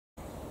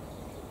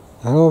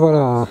Alors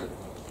voilà,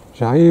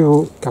 j'arrive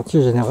au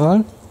quartier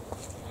général.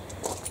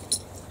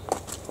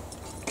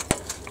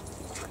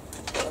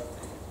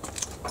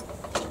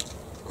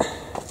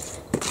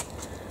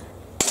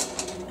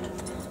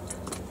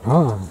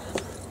 Ah.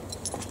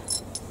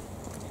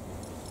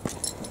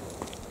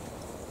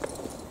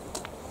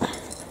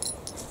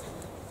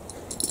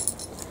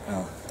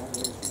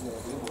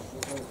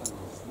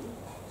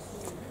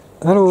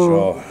 Allô.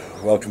 Sure.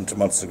 Welcome to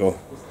Montségur.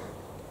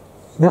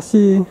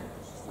 Merci.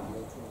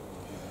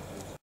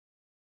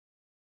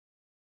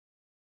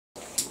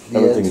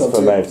 Everything's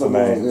for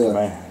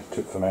me.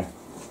 Took for me.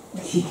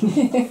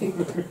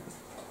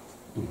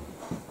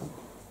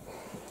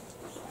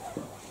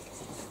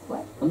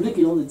 What? I'm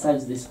looking all the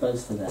times this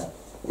poster there.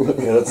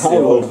 Yeah, that's the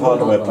old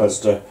hardware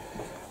poster.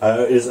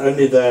 It's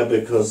only there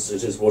because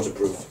it is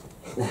waterproof.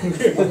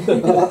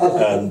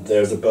 And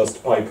there's a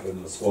burst pipe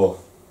in this wall.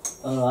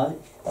 Alright.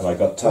 And I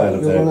got tired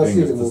of there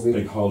being this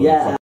big hole in the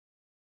Yeah.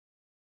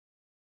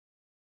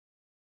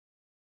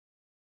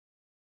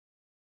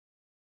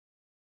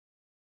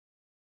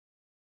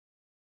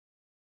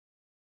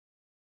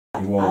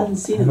 wall. I haven't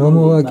seen the No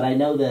movie, more. but I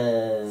know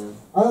the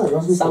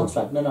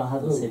soundtrack. No, I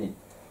haven't seen it.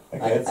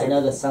 Okay, I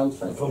know the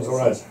soundtrack. the film's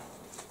alright.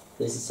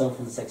 There's a song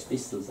from the Sex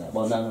Pistols there.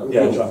 Well, no.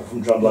 Yeah,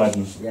 from John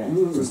Lydon. Yeah.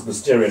 It was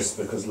mysterious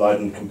because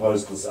Lydon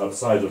composed this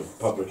outside of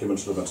Public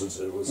Image Limited.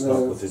 It was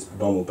not with his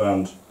normal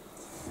band.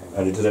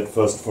 And he did it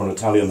first for an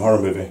Italian horror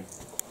movie.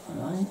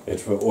 Alright. It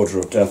for Order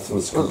of Death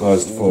was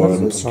composed for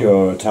an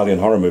obscure Italian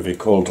horror movie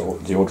called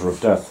The Order of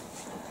Death,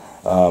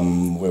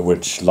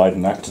 which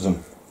Lydon acted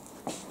in.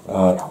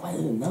 No, I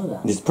didn't know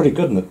that. He's pretty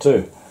good in it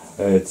too.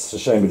 It's a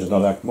shame he did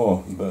not act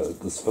more, but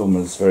this film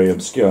is very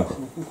obscure.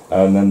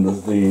 And then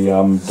the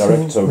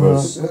director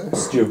was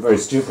very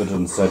stupid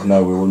and said,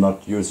 no, we will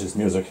not use his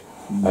music.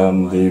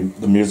 And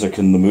the music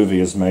in the movie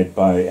is made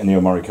by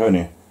Ennio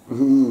Morricone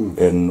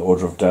in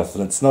Order of Death.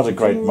 And it's not a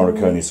great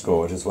Morricone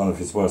score, it is one of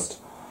his worst.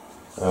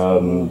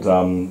 And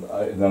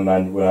then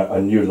I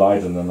knew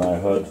Lydon and I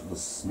heard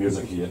this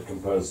music he had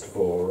composed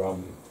for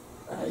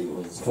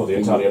the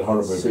Italian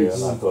horror movie,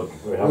 and I thought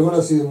we have I want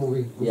to see the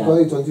movie. We got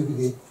it on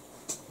DVD.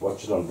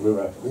 watch it on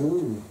Blu-ray.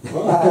 And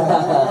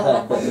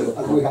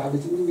we have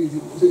it in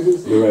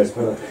DVD. Blu-ray is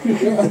better.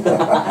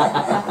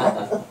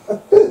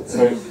 It's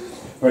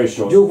very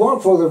short. You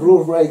work for the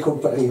Blu-ray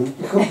company.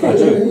 I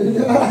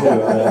do.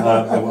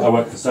 I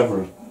work for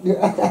several.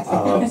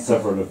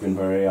 Several have been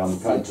very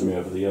kind to me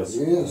over the years.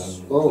 Yes.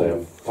 They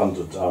have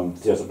funded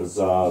Theatre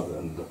Bazaar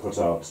and put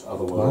out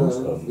other works.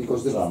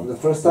 Because the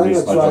first time I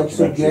released my tried to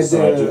documentaries, get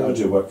so I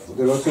do work for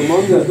there was a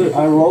moment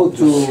I wrote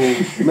to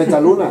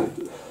Metaluna.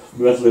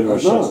 Metaluna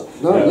was shut.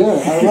 I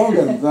wrote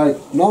them like,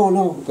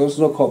 no, there's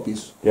no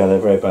copies. Yeah, they're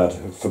very bad.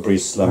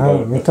 Fabrice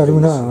Lambeau.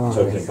 Metaluna.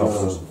 Totally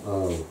incompetent.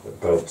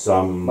 But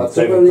But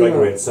David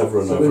Gregory and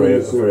Severin Severin are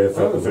is very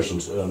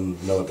efficient and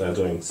know what they're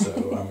doing. So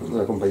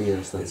La compañía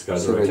está. these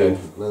guys are okay.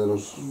 La de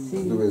los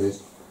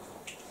DVDs.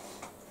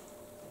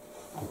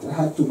 I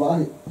had to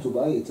buy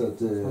it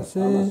at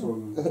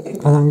Amazon.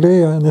 En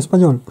anglais, en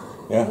espagnol.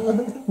 Yeah.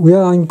 We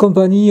are in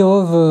company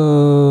of...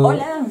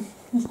 Hola.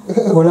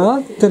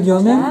 Hola, tell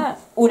your name. Ah,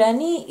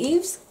 Urani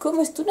Yves,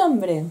 ¿cómo es tu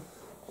nombre?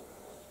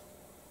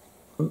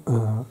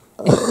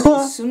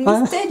 Es un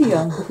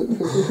misterio.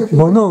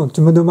 Mon nom,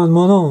 tu me demandes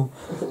mon nom.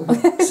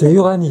 C'est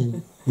Urani.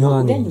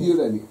 Urani.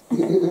 Urani.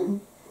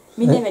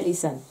 Mina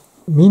Belisan.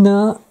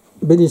 Mina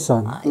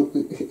Belisan.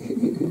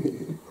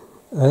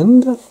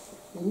 And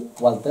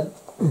Walter.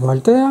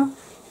 Walter.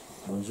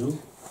 Bonjour.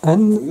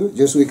 And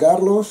Je suis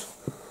Carlos.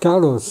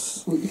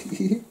 Carlos.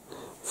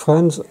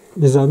 Friends,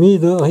 les amis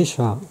de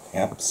Richard.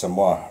 Yeah, c'est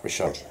moi,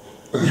 Richard.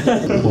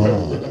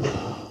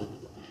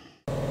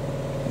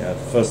 Yeah,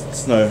 the first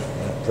snow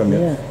premiere.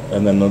 Yeah.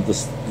 And then the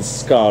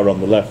scar on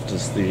the left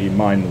is the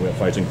mine we're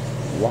fighting.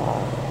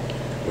 Wow.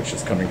 Which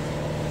is coming.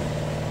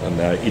 And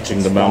they're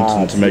eating the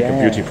mountain to make a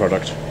beauty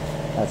product.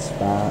 That's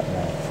bad,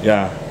 man.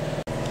 Yeah.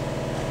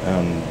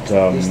 And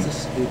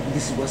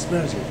This was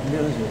merger.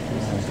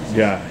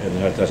 yeah,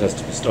 that has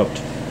to be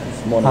stopped.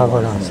 Ah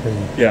voilà, ça y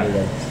est. Yeah.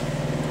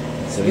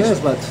 So Yes,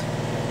 but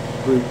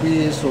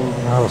Greenpeace or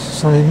Alors, ce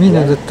sont les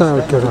mines de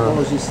talc là.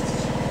 ecologists,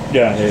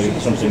 yeah,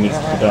 something needs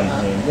to be done.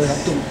 they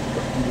have to.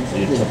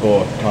 The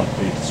tabor can't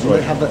be They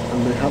destroyed. have the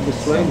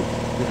strength.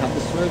 They have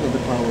the strength and the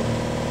power.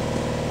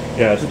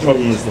 Yeah, the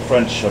problem is the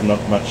French have not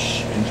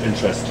much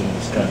interest in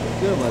this kind of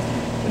Yeah, but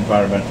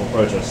environmental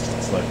protest.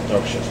 It's like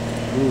dog shit.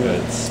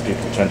 It's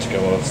people tend to go,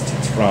 oh,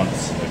 it's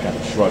France, and they kind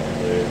of shrug.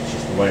 It's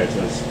just the way it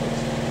is. But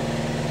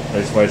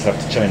those ways have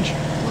to change.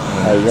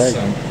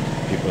 So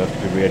people have to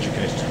be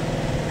re-educated.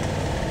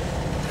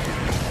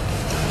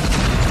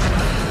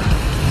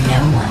 No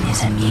one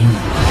is immune.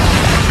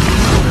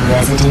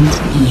 Resident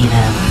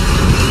Evil.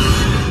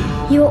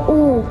 You're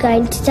all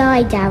going to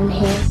die down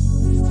here.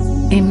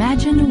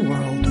 Imagine a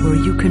world where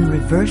you can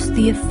reverse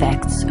the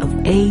effects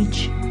of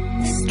age,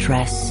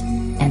 stress,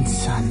 and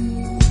sun.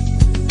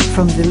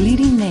 From the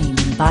leading name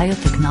in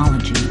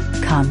biotechnology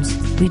comes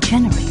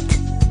Regenerate.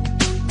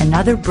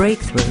 Another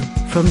breakthrough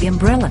from the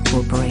Umbrella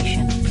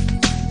Corporation.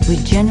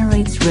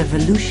 Regenerate's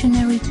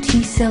revolutionary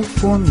T-cell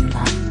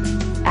formula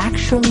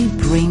actually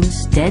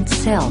brings dead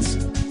cells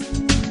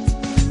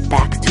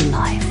back to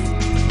life.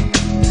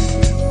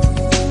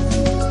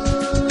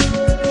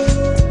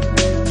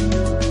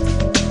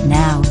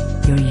 Now,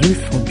 your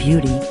youthful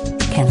beauty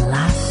can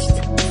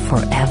last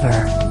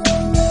forever.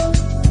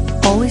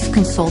 Always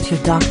consult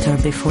your doctor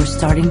before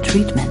starting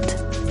treatment.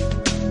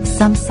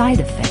 Some side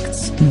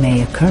effects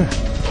may occur.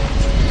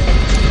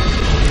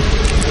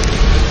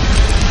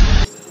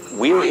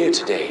 We're here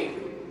today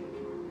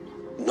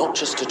not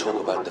just to talk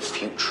about the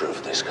future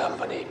of this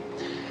company.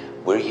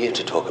 We're here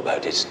to talk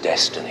about its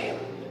destiny.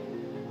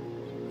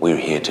 We're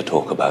here to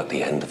talk about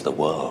the end of the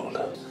world.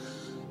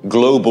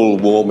 Global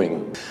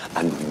warming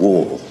and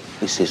war.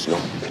 This is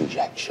not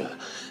conjecture.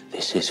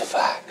 This is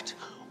fact.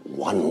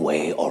 One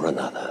way or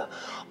another,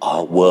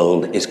 our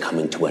world is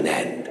coming to an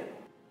end.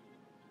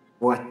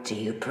 What do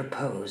you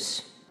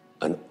propose?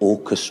 An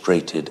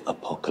orchestrated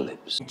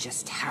apocalypse.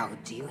 Just how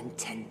do you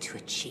intend to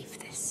achieve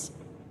this?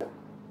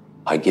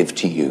 I give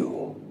to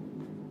you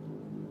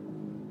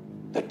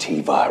the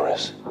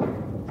T-virus.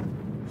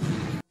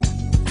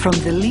 From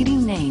the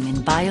leading name in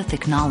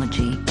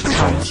biotechnology,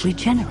 comes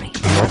Regenerate,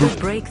 the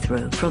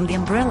breakthrough from the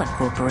Umbrella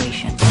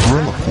Corporation.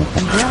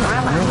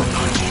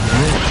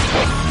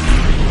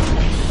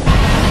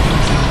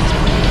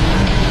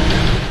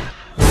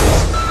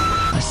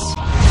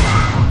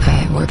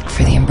 I work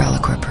for the Umbrella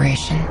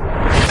Corporation.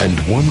 And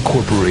one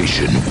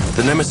corporation,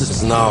 the Nemesis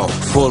is now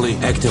fully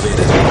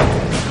activated,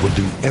 will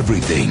do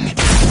everything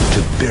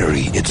to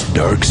bury its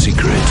dark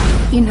secret.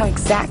 You know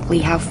exactly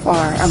how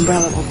far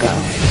Umbrella will go.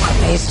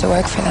 I used to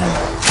work for them.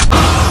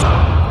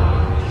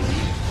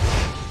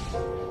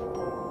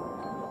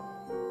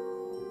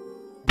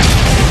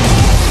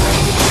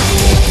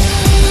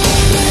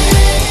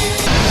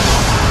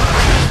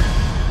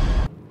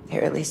 They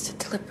released it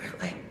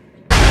deliberately.